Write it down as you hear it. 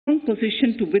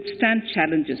position to withstand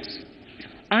challenges.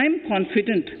 I am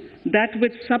confident that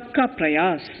with Sabka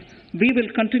Prayas, we will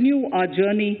continue our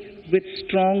journey with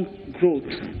strong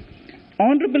growth.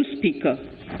 Honorable Speaker,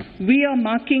 we are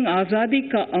marking Azadi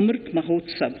Ka Amrit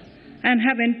Mahotsav and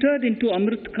have entered into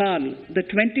Amrit Kal, the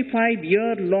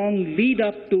 25-year-long lead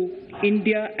up to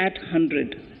India at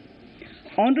 100.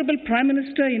 Honorable Prime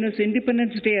Minister in his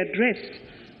Independence Day address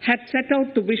had set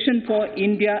out the vision for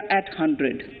India at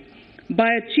 100.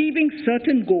 By achieving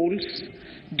certain goals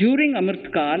during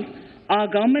Amrit Kal, our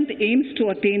government aims to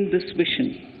attain this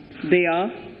vision. They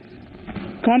are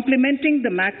complementing the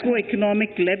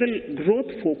macroeconomic level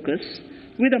growth focus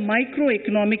with a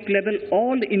microeconomic level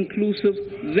all-inclusive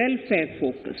welfare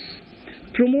focus,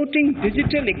 promoting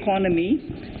digital economy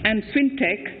and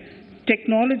fintech,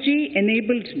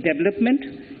 technology-enabled development,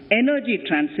 energy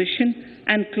transition,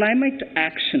 and climate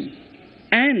action,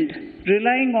 and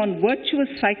relying on virtuous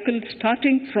cycles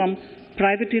starting from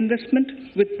private investment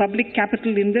with public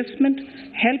capital investment,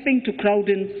 helping to crowd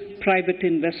in private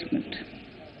investment.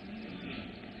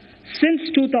 Since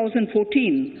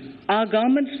 2014, our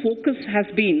government's focus has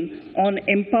been on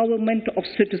empowerment of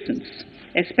citizens,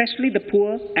 especially the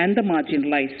poor and the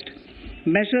marginalized.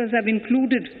 Measures have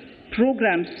included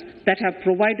programs that have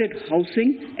provided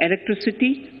housing,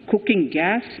 electricity, cooking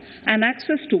gas, and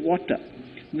access to water.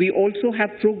 We also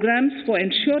have programs for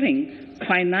ensuring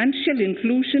financial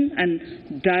inclusion and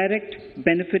direct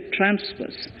benefit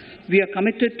transfers. We are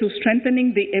committed to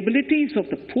strengthening the abilities of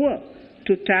the poor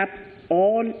to tap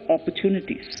all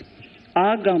opportunities.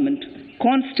 Our government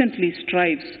constantly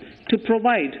strives to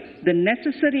provide the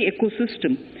necessary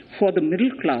ecosystem for the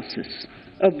middle classes,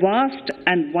 a vast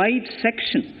and wide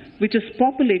section which is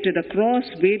populated across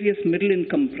various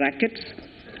middle-income brackets,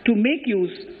 to make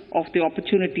use of the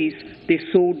opportunities they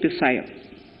so desire.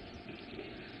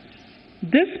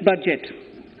 This budget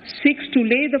seeks to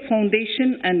lay the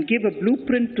foundation and give a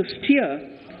blueprint to steer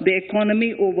the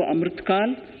economy over Amrit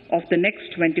Kal of the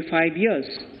next 25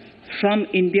 years, from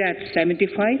India at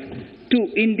 75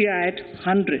 to India at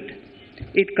 100.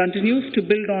 It continues to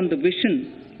build on the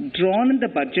vision drawn in the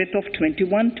budget of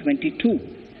 21-22.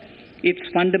 Its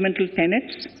fundamental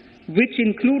tenets, which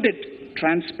included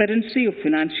transparency of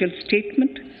financial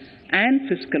statement and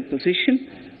fiscal position,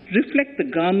 reflect the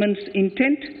government's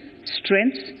intent,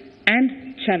 strengths,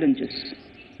 and challenges.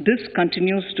 This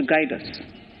continues to guide us.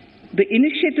 The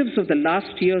initiatives of the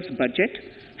last year's budget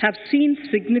have seen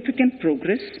significant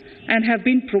progress and have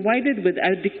been provided with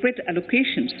adequate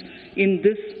allocations in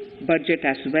this budget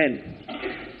as well.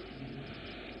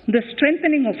 The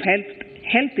strengthening of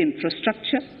health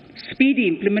infrastructure, speedy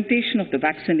implementation of the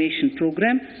vaccination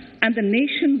program, and the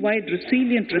nationwide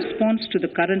resilient response to the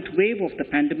current wave of the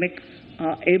pandemic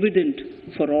are evident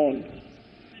for all.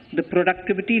 The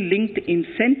productivity-linked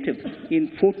incentive in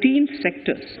 14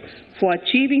 sectors for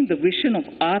achieving the vision of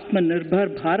Atmanirbhar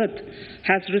Bharat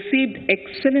has received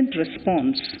excellent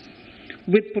response,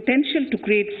 with potential to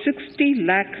create 60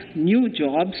 lakh new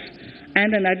jobs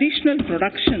and an additional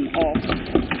production of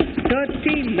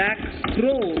 30 lakh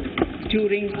crores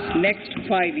during next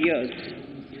 5 years.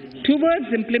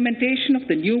 Towards implementation of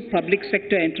the new public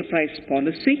sector enterprise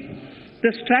policy,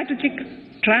 the strategic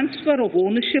transfer of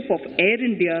ownership of Air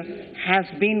India has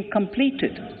been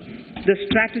completed. The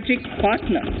strategic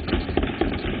partner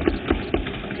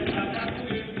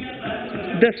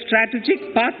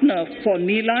for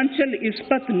Neelanchal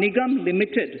Ispat Nigam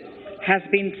Limited has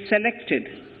been selected.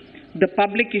 The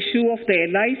public issue of the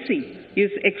LIC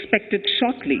is expected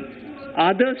shortly.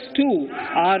 Others too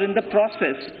are in the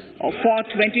process for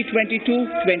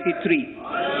 2022-23.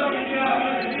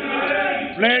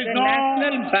 The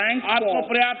National Bank आपको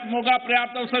पर्याप्त मौका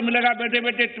पर्याप्त अवसर मिलेगा बेटे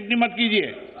बेटे टिप्पणी मत कीजिए.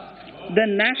 The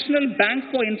National Bank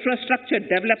for Infrastructure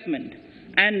Development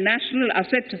and National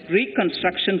Asset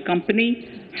Reconstruction Company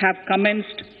have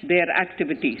commenced their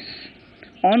activities.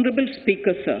 Honorable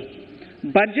Speaker, sir,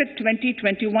 Budget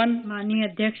 2021 माननीय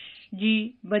अध्यक्ष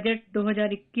जी, बजट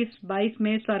 2021-22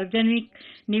 में सार्वजनिक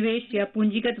निवेश या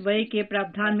पूंजीगत व्यय के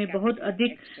प्रावधान में बहुत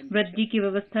अधिक वृद्धि की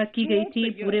व्यवस्था की गई थी.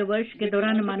 पूरे वर्ष के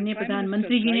दौरान माननीय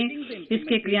प्रधानमंत्री जी ने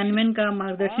इसके क्रियान्वयन का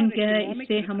मार्गदर्शन किया है.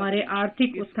 इससे हमारे आर्थिक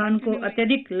उत्थान को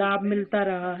अत्यधिक लाभ मिलता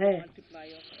रहा है.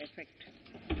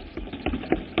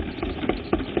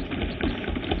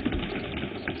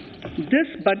 This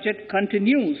budget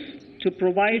continues to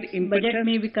provide budget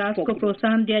में विकास को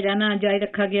प्रोत्साहन दिया जाना जारी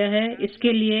रखा गया है.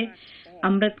 इसके लिए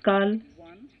अमृत काल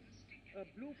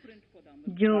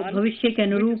जो भविष्य के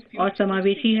अनुरूप और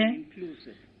समावेशी है,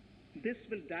 This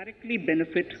will directly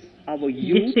benefit our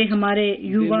youth, जिससे हमारे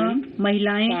युवा, women,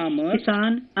 महिलाएं, farmers,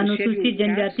 किसान, the अनुसूचित scheduled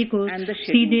जनजाति को castes and the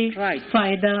सीधे scheduled tribes.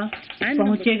 फायदा And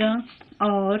पहुंचेगा।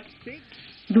 और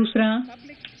दूसरा,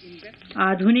 public investment,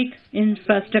 आधुनिक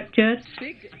infrastructure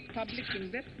big public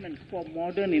investment for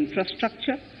modern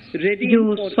infrastructure, ready जो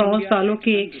for 100 India's सालों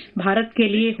के भारत के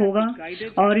लिए होगा,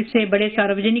 और इससे बड़े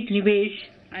सार्वजनिक निवेश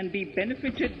and be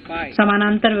benefited by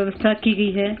समानांतर व्यवस्था की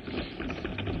गई है।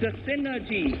 the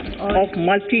synergy of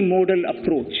multimodal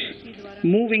approach.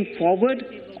 Moving forward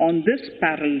on this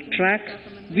parallel track,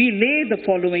 we lay the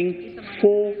following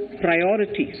 4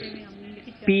 priorities: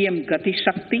 PM Gati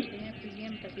Shakti,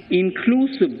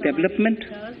 inclusive development,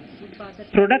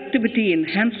 productivity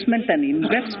enhancement and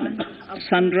investment,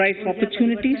 sunrise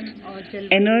opportunities,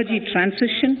 energy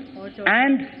transition,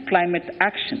 and climate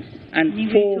action,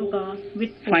 and 4,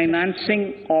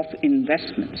 financing of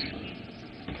investments.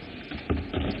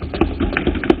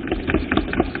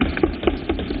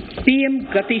 PM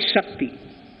Gati Shakti.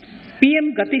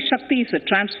 PM Gati Shakti is a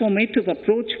transformative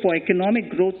approach for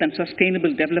economic growth and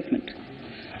sustainable development.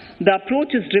 The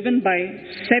approach is driven by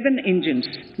 7 engines,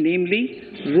 namely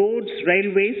roads,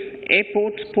 railways,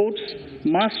 airports, ports,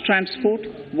 mass transport,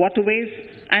 waterways,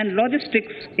 and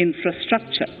logistics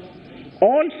infrastructure.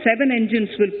 All 7 engines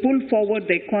will pull forward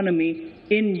the economy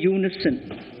in unison.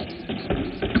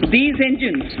 These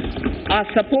engines are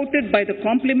supported by the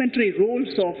complementary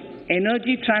roles of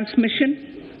energy transmission,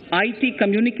 IT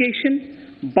communication,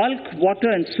 bulk water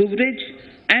and sewerage,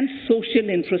 and social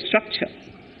infrastructure.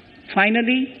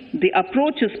 Finally, the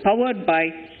approach is powered by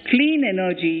clean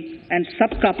energy and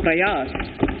Sabka Prayas.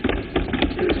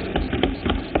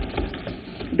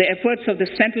 The efforts of the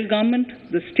central government,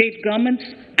 the state governments,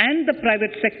 and the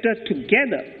private sector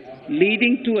together,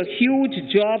 leading to a huge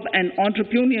job and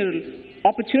entrepreneurial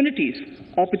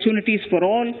opportunities for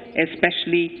all,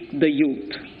 especially the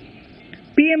youth.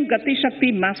 PM Gati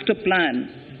Shakti Master Plan,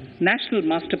 National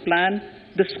Master Plan.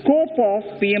 The scope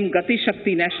of PM Gati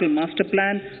Shakti National Master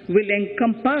Plan will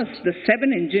encompass the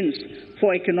 7 engines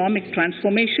for economic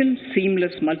transformation,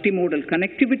 seamless multimodal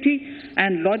connectivity,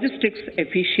 and logistics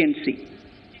efficiency.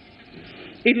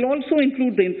 It will also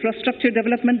include the infrastructure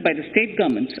development by the state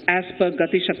governments as per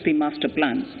Gati Shakti Master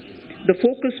Plan. The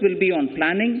focus will be on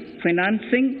planning,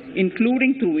 financing,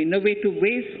 including through innovative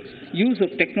ways, use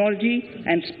of technology,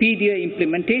 and speedier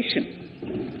implementation.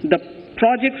 The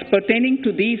projects pertaining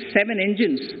to these 7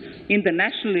 engines in the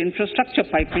national infrastructure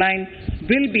pipeline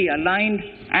will be aligned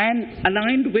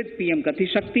with PM Gati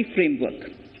Shakti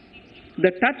framework.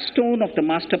 The touchstone of the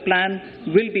master plan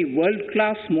will be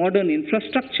world-class modern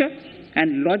infrastructure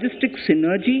and logistics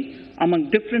synergy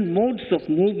among different modes of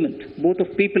movement, both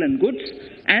of people and goods,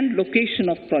 and location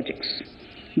of projects.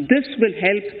 This will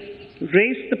help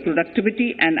raise the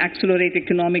productivity and accelerate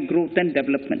economic growth and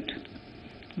development.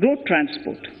 Road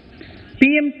transport.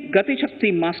 PM Gati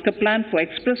Shakti Master Plan for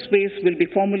expressways will be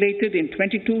formulated in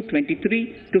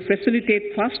 22-23 to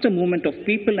facilitate faster movement of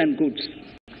people and goods.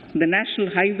 The National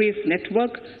Highways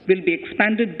network will be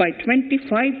expanded by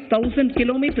 25,000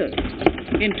 kilometers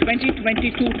in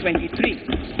 2022-23.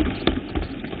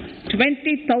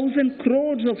 20,000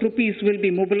 crores of rupees will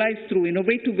be mobilized through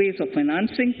innovative ways of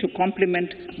financing to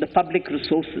complement the public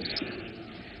resources.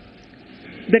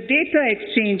 The data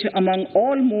exchange among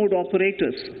all mode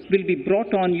operators will be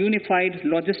brought on unified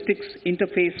logistics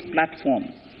interface platform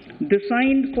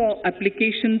designed for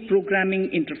application programming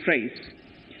interface.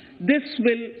 This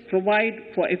will provide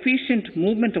for efficient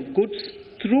movement of goods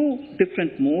through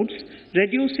different modes,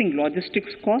 reducing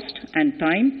logistics cost and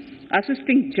time,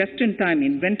 assisting just-in-time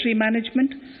inventory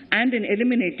management, and in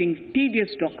eliminating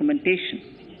tedious documentation.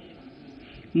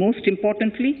 Most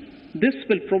importantly, this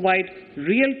will provide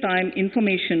real-time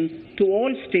information to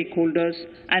all stakeholders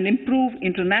and improve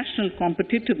international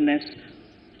competitiveness.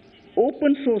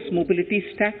 Open source mobility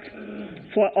stack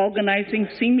for organizing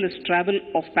seamless travel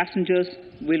of passengers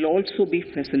will also be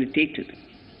facilitated.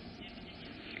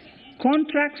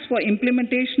 Contracts for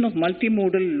implementation of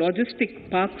multimodal logistic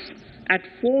parks at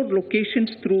 4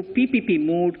 locations through PPP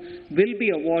mode will be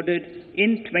awarded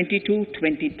in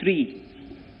 22-23.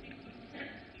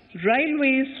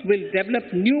 Railways will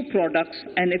develop new products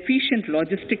and efficient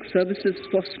logistic services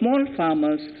for small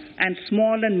farmers and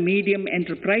small and medium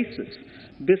enterprises,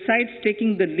 besides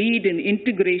taking the lead in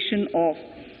integration of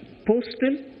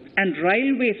postal and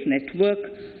railways network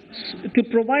to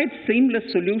provide seamless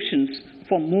solutions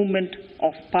for movement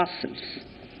of parcels.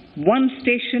 One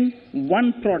station,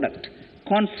 one product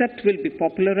concept will be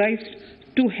popularized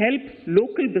to help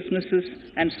local businesses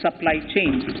and supply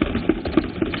chains.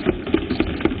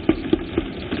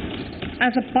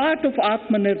 As a part of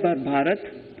Atmanirbhar Bharat,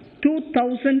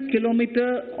 2,000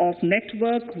 kilometers of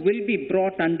network will be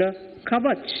brought under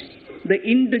Kavach, the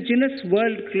indigenous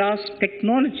world-class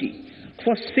technology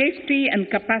for safety and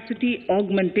capacity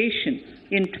augmentation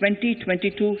in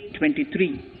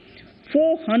 2022-23.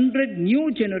 400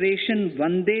 new generation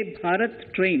Vande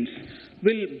Bharat trains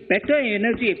will better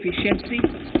energy efficiency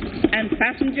and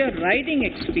passenger riding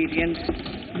experience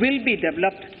will be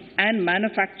developed and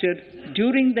manufactured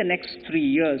during the next 3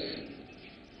 years.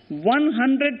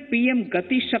 100 PM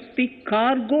Gati Shakti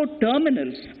cargo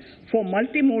terminals for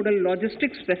multimodal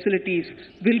logistics facilities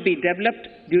will be developed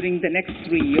during the next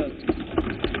 3 years.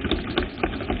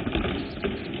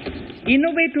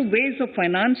 Innovative ways of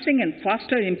financing and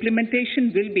faster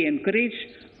implementation will be encouraged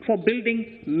for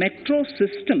building metro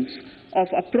systems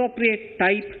of appropriate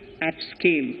type at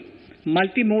scale.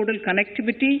 Multimodal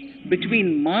connectivity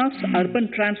between mass urban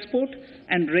transport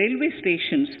and railway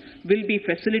stations will be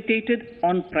facilitated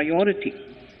on priority.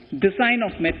 Design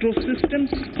of metro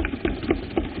systems,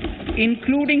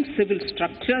 including civil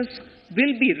structures,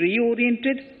 will be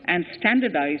reoriented and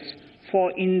standardized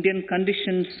for Indian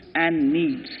conditions and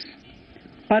needs.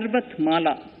 Parvat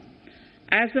Mala.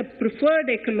 As a preferred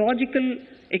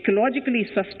ecologically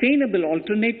sustainable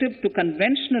alternative to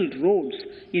conventional roads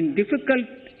in difficult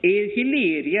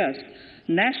hilly areas,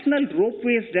 National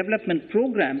Ropeways Development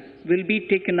Program will be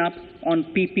taken up on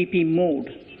PPP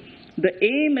mode. The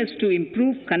aim is to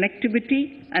improve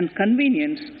connectivity and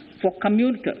convenience for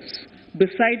commuters,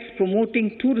 besides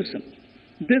promoting tourism.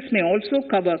 This may also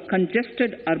cover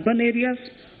congested urban areas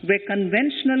where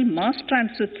conventional mass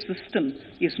transit system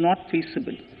is not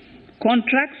feasible.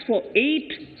 Contracts for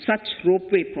 8 such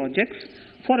ropeway projects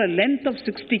for a length of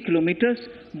 60 kilometers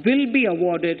will be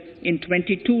awarded in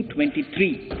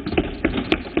 22-23.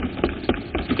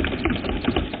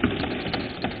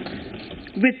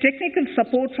 With technical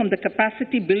support from the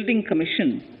Capacity Building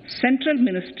Commission, central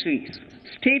ministries,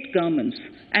 state governments,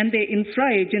 and their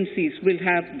infra agencies will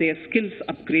have their skills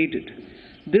upgraded.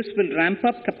 This will ramp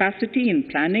up capacity in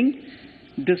planning,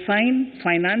 design,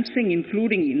 financing,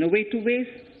 including innovative ways,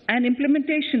 and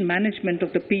implementation management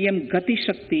of the PM Gati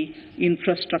Shakti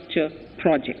infrastructure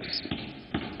projects.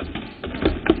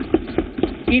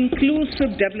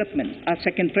 Inclusive development, our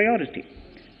second priority.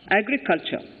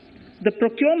 Agriculture. The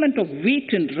procurement of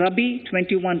wheat in Rabi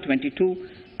 21-22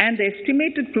 and the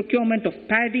estimated procurement of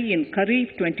paddy in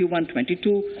Kharif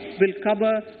 21-22 will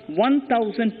cover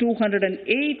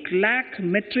 1,208 lakh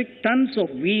metric tons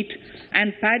of wheat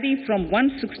and paddy from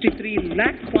 163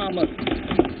 lakh farmers,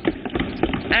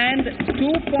 and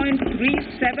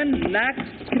 2.37 lakh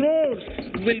crores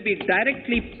will be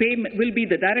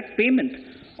the direct payment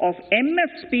of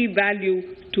MSP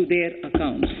value to their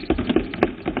accounts.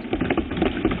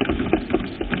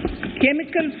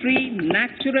 Chemical-free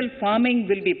natural farming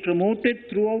will be promoted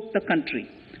throughout the country,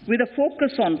 with a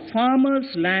focus on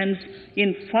farmers' lands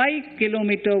in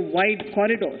 5-kilometer wide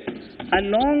corridors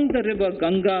along the river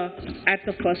Ganga at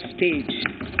the first stage.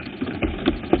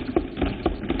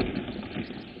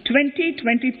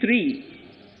 2023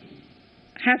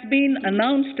 has been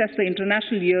announced as the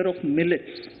International Year of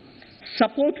Millets.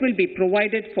 Support will be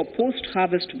provided for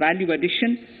post-harvest value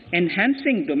addition,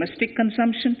 enhancing domestic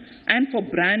consumption, and for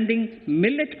branding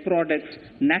millet products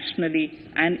nationally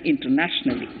and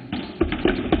internationally.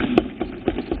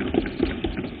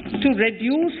 To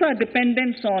reduce our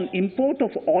dependence on import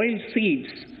of oil seeds,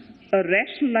 a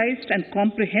rationalized and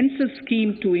comprehensive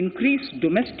scheme to increase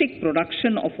domestic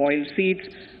production of oil seeds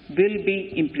will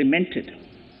be implemented.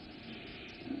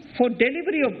 For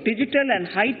delivery of digital and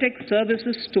high-tech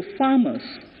services to farmers,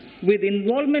 with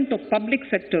involvement of public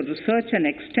sector research and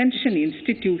extension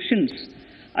institutions,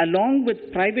 along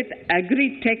with private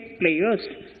agri-tech players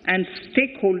and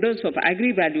stakeholders of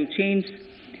agri-value chains,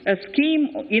 a scheme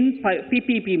in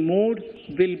PPP mode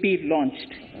will be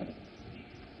launched.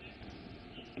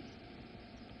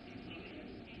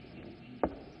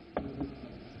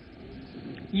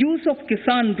 Use of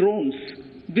Kisan drones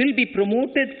will be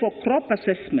promoted for crop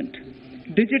assessment,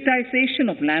 digitization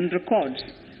of land records,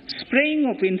 spraying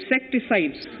of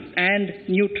insecticides and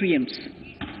nutrients.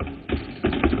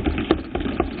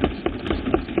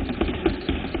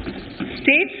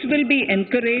 States will be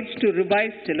encouraged to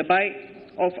revise syllabi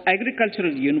of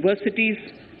agricultural universities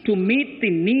to meet the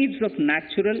needs of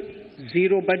natural,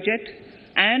 zero budget,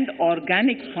 and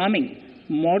organic farming,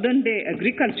 modern day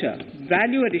agriculture,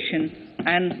 value addition,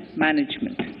 and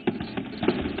management.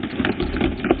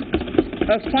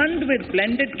 A fund with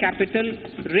blended capital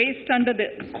raised under the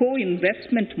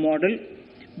co-investment model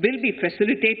will be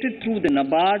facilitated through the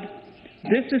NABARD.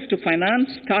 This is to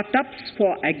finance startups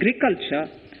for agriculture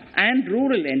and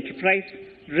rural enterprise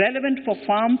relevant for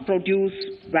farm produce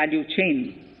value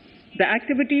chain. The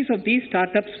activities of these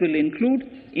startups will include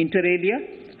inter alia,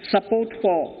 support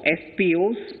for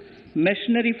FPOs,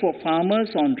 machinery for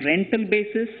farmers on rental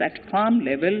basis at farm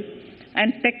level,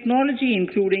 and technology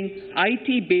including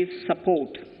IT-based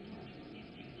support.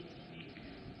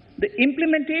 The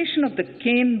implementation of the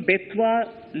Ken-Betwa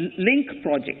link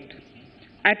project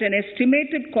at an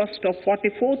estimated cost of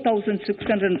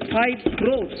 44,605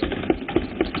 crores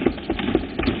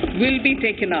will be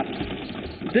taken up.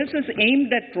 This is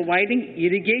aimed at providing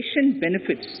irrigation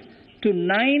benefits to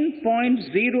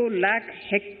 9.0 lakh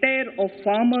hectare of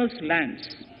farmers'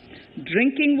 lands,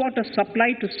 drinking water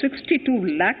supply to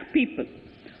 62 lakh people,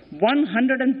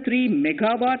 103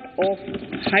 megawatt of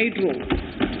hydro,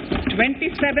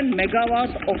 27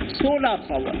 megawatt of solar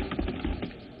power,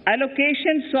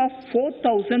 allocations of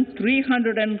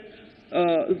 4,300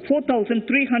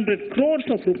 crores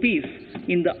of rupees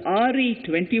in the RE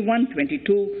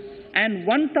 21-22 and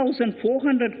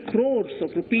 1,400 crores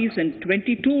of rupees in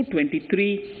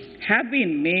 22-23 have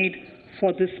been made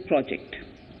for this project.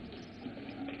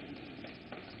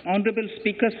 Honorable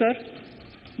Speaker, sir,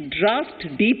 draft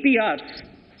DPRs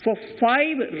for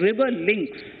 5 river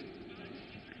links,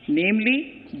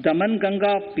 namely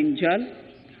Daman-Ganga Pinjal,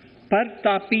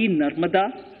 Par-Tapi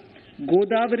Narmada,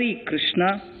 Godavari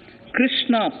Krishna,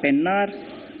 Krishna Pennar,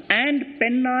 and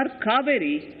Pennar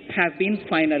Kaveri have been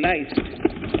finalized.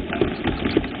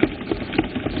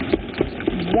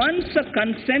 Once a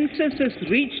consensus is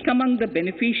reached among the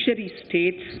beneficiary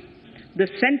states, the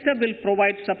Centre will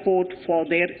provide support for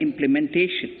their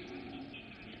implementation.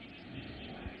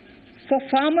 For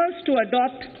farmers to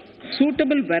adopt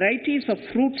suitable varieties of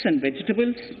fruits and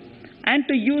vegetables and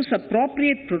to use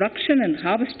appropriate production and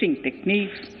harvesting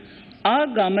techniques, our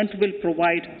government will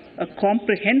provide a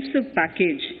comprehensive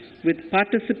package with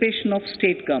participation of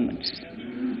state governments.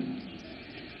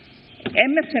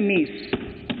 MSMEs,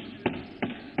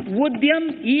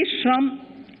 Udyam, eShram,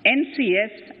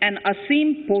 NCS and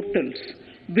ASEEM portals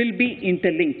will be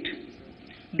interlinked.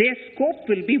 Their scope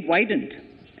will be widened.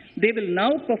 They will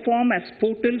now perform as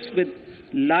portals with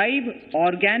live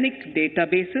organic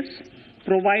databases,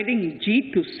 providing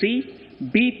G2C,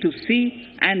 B2C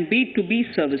and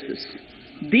B2B services.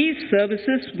 These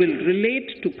services will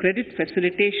relate to credit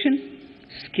facilitation,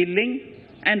 skilling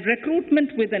and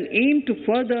recruitment with an aim to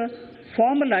further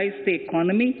formalize the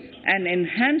economy and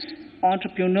enhance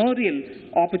entrepreneurial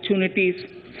opportunities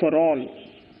for all.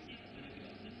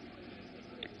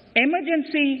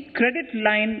 Emergency Credit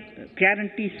Line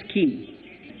Guarantee Scheme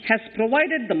has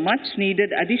provided the much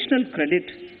needed additional credit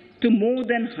to more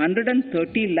than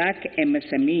 130 lakh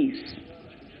MSMEs.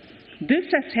 This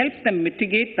has helped them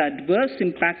mitigate the adverse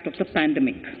impact of the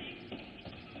pandemic.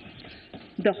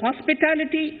 The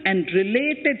hospitality and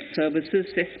related services,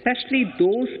 especially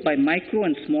those by micro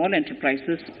and small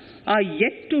enterprises, are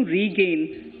yet to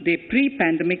regain their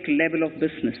pre-pandemic level of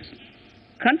business.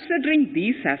 Considering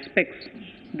these aspects,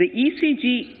 the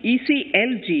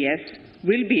ECLGS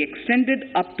will be extended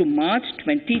up to March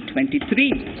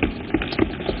 2023,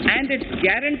 and its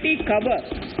guarantee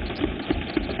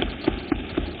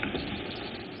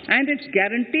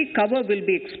cover will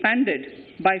be expanded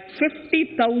by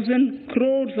 50,000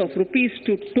 crores of rupees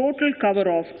to total cover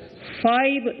of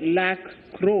 5 lakh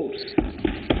crores.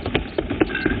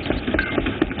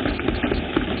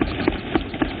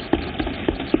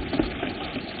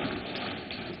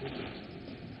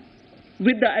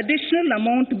 With the additional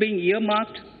amount being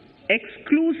earmarked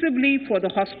exclusively for the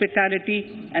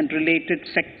hospitality and related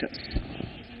sectors.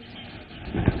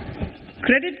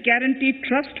 Credit Guarantee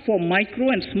Trust for Micro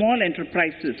and Small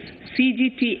Enterprises,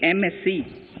 CGT-MSE,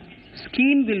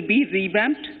 scheme will be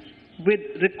revamped with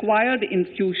required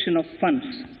infusion of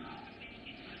funds.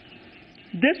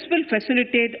 This will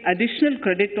facilitate additional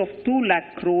credit of 2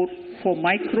 lakh crore for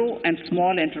micro and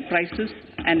small enterprises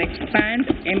and expand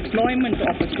employment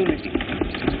opportunities.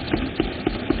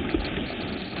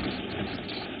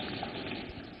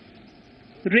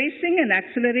 Raising and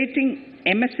accelerating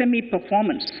MSME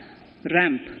performance,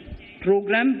 RAMP,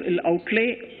 program will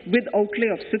outlay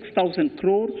of 6,000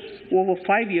 crore over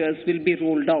 5 years will be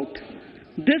rolled out.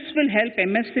 This will help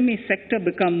MSME sector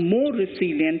become more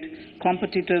resilient,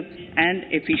 competitive and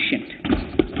efficient.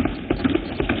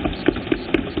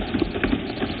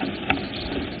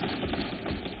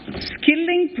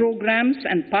 Skilling programs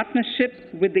and partnership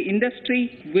with the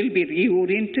industry will be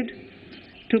reoriented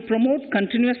to promote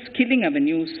continuous skilling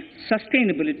avenues,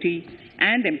 sustainability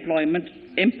and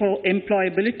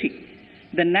employability.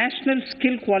 The National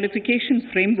Skill Qualification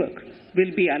Framework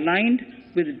will be aligned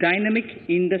with dynamic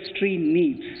industry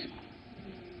needs.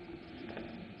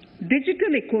 Digital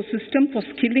ecosystem for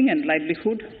skilling and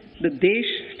livelihood, the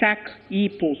Desh Stack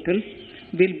e-portal,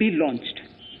 will be launched.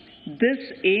 This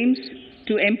aims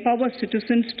to empower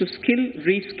citizens to skill,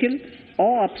 reskill,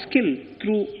 or upskill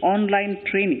through online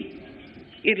training.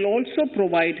 It will also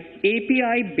provide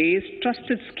API-based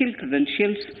trusted skill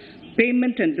credentials,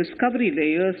 payment and discovery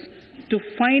layers to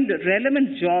find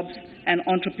relevant jobs and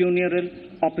entrepreneurial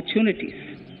opportunities.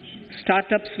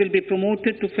 Startups will be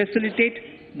promoted to facilitate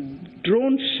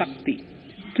Drone Shakti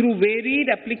through varied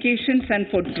applications and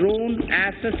for drone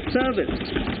as a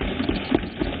service.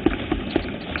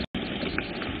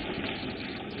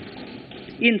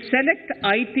 In select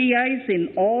ITIs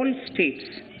in all states,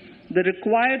 the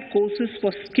required courses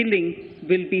for skilling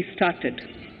will be started.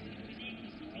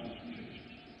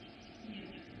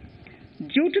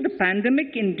 Due to the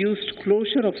pandemic-induced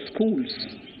closure of schools,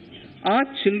 our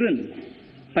children,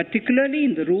 particularly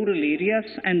in the rural areas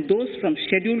and those from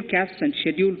scheduled castes and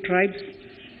scheduled tribes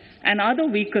and other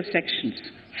weaker sections,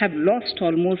 have lost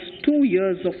almost 2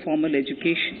 years of formal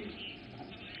education.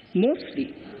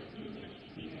 Mostly,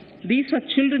 these are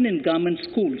children in government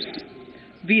schools.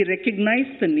 We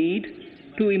recognize the need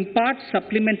to impart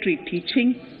supplementary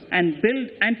teaching and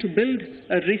to build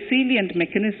a resilient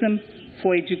mechanism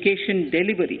for education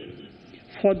delivery.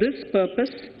 For this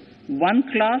purpose, One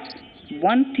Class,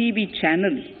 One TV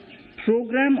channel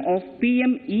program of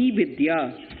PM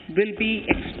E-Vidya will be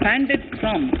expanded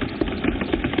from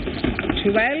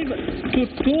 12 to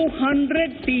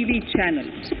 200 TV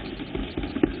channels.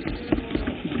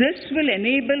 This will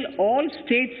enable all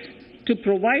states to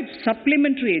provide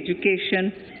supplementary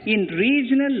education in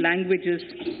regional languages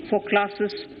for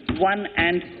classes 1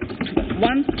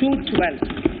 to 12.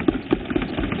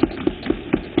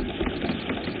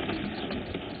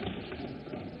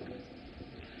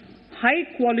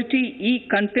 High-quality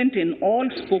e-content in all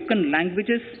spoken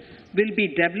languages will be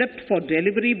developed for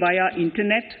delivery via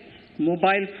internet,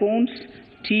 mobile phones,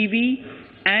 TV,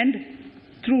 and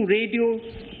through radio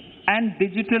and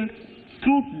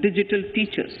digital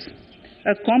teachers.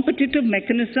 A competitive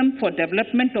mechanism for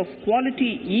development of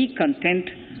quality e-content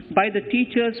by the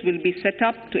teachers will be set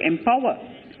up to empower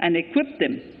and equip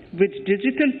them with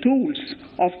digital tools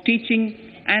of teaching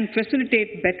and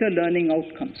facilitate better learning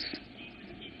outcomes.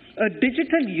 A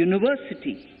digital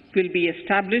university will be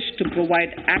established to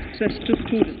provide access to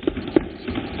students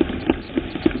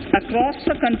across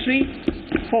the country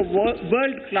for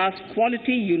world-class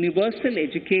quality universal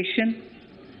education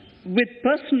with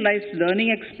personalized learning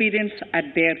experience at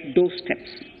their doorsteps.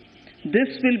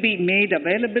 This will be made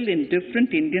available in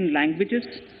different Indian languages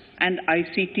and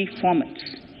ICT formats.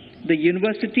 The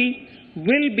university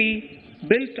will be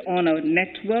built on a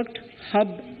networked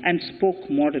hub and spoke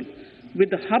model, with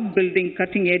the hub building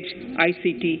cutting-edge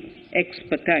ICT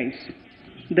expertise.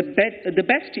 The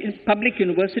best public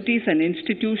universities and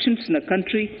institutions in the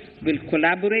country will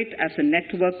collaborate as a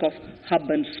network of hub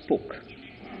and spoke.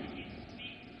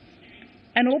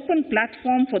 An open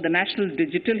platform for the national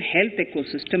digital health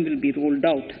ecosystem will be rolled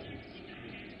out.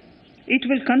 It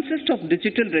will consist of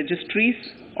digital registries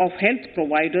of health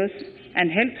providers and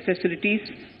health facilities,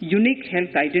 unique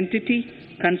health identity,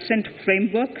 consent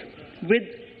framework,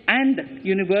 and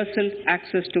universal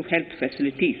access to health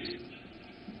facilities.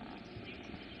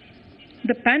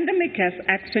 The pandemic has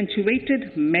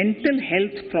accentuated mental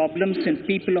health problems in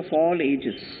people of all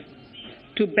ages.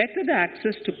 To better the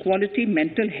access to quality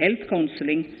mental health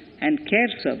counseling and care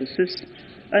services,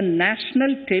 a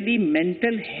national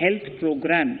tele-mental health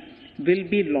program will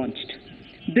be launched.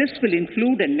 This will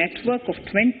include a network of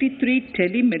 23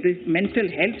 tele-mental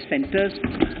health centers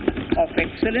of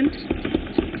excellence,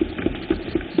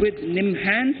 with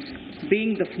NIMHANS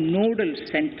being the nodal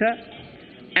center,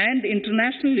 and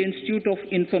International Institute of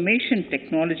Information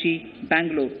Technology,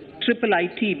 Bangalore,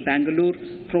 IIIT Bangalore,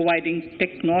 providing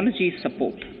technology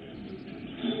support.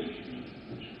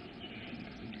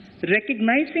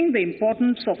 Recognizing the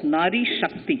importance of Nari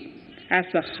Shakti as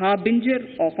a harbinger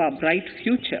of our bright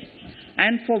future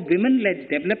and for women-led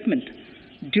development,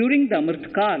 during the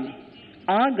Amrit Kal,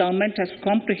 our government has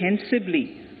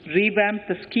comprehensively revamped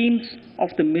the schemes of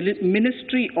the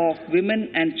Ministry of Women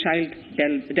and Child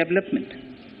Development.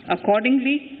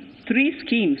 Accordingly, 3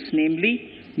 schemes, namely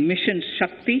Mission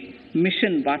Shakti,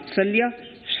 Mission Vatsalya,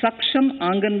 Saksham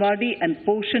Anganwadi and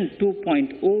Poshan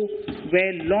 2.0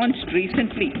 were launched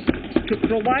recently to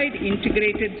provide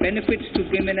integrated benefits to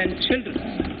women and children.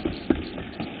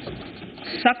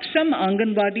 Saksham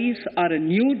Anganwadis are a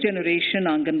new generation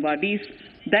Anganwadis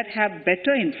that have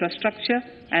better infrastructure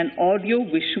and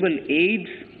audio-visual aids,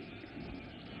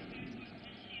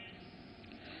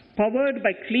 powered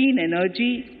by clean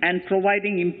energy and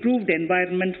providing improved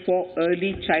environment for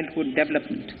early childhood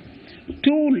development.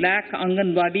 2 lakh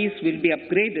Anganwadis will be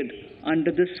upgraded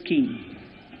under this scheme.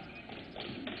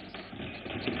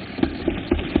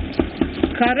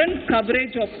 Current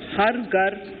coverage of Har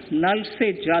Ghar Nal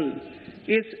Se Jal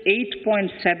is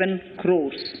 8.7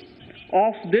 crores.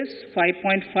 Of this,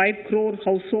 5.5 crore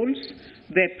households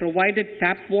were provided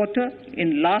tap water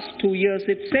in last 2 years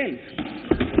itself.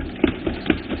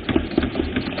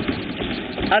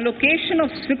 Allocation of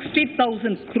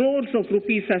 60,000 crores of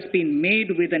rupees has been made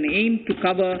with an aim to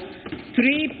cover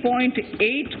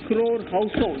 3.8 crore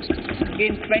households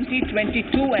in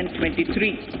 2022 and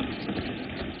 23.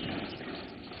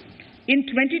 In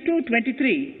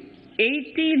 22-23,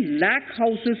 80 lakh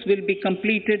houses will be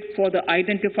completed for the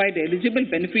identified eligible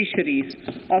beneficiaries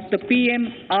of the PM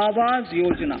Awas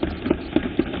Yojana,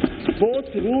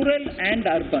 both rural and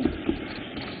urban.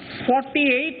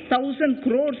 48,000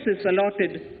 crores is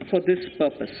allotted for this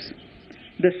purpose.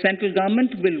 The central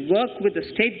government will work with the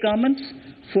state governments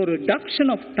for reduction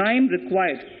of time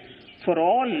required for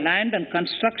all land and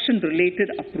construction-related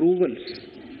approvals,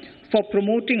 for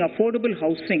promoting affordable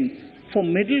housing for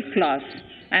middle class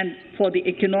and for the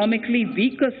economically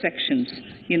weaker sections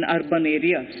in urban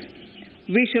areas.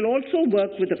 We shall also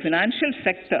work with the financial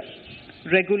sector,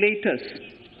 regulators,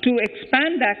 to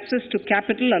expand access to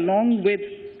capital along with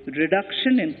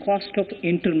reduction in cost of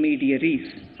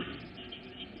intermediaries.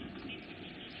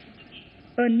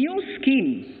 A new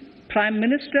scheme, Prime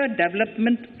Minister's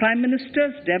Development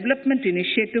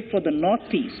Initiative for the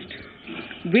Northeast,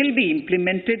 will be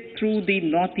implemented through the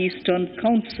Northeastern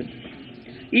Council.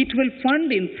 It will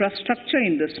fund infrastructure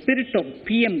in the spirit of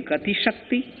PM Gati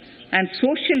Shakti and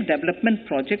social development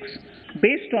projects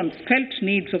based on felt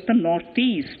needs of the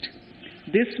Northeast.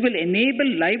 This will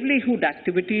enable livelihood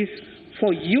activities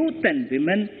for youth and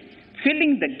women,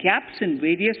 filling the gaps in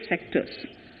various sectors.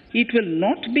 It will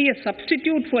not be a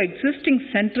substitute for existing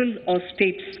central or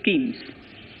state schemes.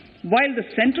 While the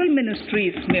central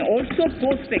ministries may also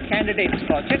post their candidate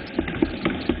projects,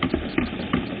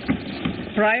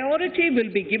 priority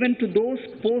will be given to those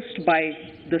posted by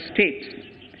the states.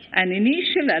 An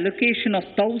initial allocation of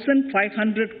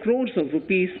 1,500 crores of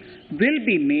rupees will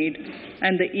be made,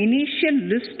 and the initial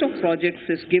list of projects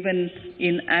is given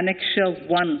in Annexure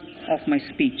 1 of my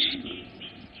speech.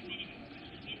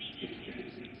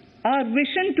 Our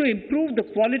vision to improve the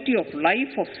quality of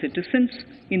life of citizens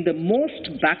in the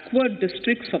most backward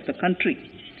districts of the country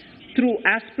through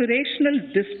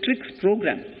Aspirational Districts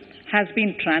program has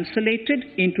been translated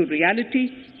into reality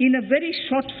in a very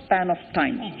short span of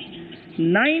time.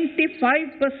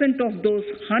 95% of those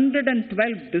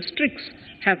 112 districts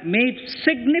have made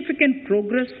significant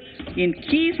progress in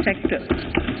key sectors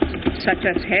such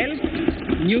as health,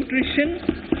 nutrition,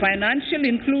 financial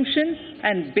inclusion,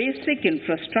 and basic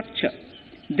infrastructure.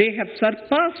 They have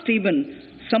surpassed even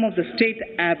some of the state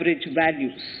average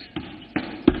values.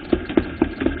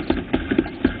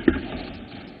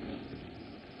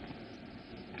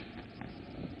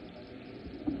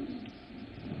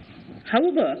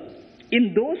 However,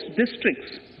 in those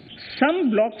districts,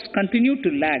 some blocks continue to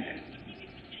lag.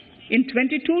 In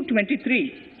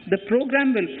 22-23, the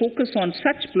program will focus on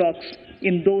such blocks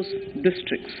in those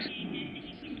districts.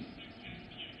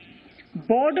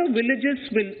 Border villages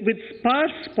with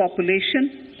sparse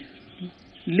population,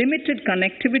 limited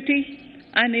connectivity,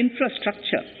 and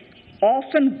infrastructure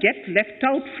often get left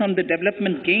out from the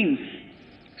development gains.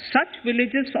 Such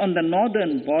villages on the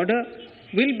northern border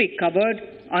will be covered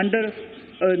under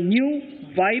a new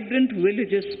Vibrant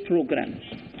Villages program.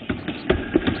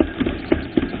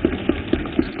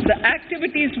 The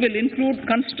activities will include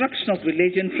construction of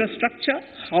village infrastructure,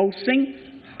 housing,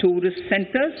 tourist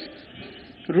centers,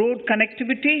 road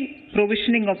connectivity,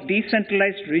 provisioning of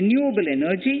decentralized renewable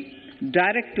energy,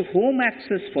 direct-to-home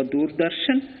access for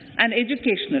Doordarshan and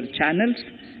educational channels,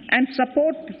 and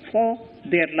support for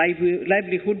their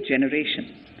livelihood generation.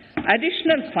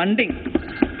 Additional funding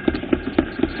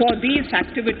for these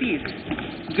activities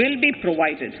will be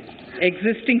provided.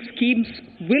 Existing schemes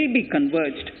will be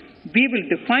converged. We will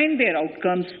define their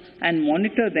outcomes and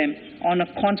monitor them on a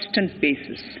constant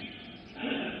basis.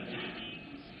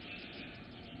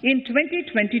 In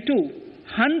 2022,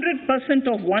 100%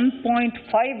 of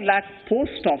 1.5 lakh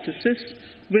post offices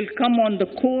will come on the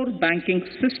core banking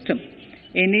system,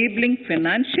 enabling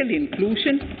financial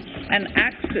inclusion and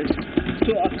access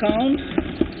to accounts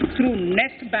through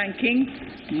net banking,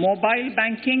 mobile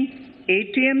banking,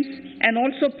 ATMs, and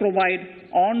also provide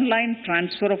online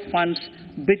transfer of funds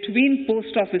between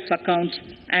post office accounts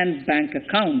and bank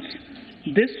accounts.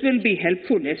 This will be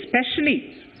helpful,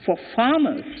 especially for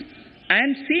farmers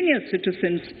and senior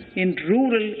citizens in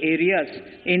rural areas,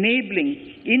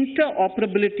 enabling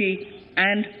interoperability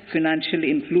and financial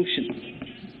inclusion.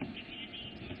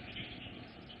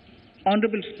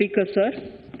 Honorable Speaker, sir,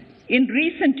 in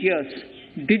recent years,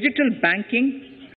 digital banking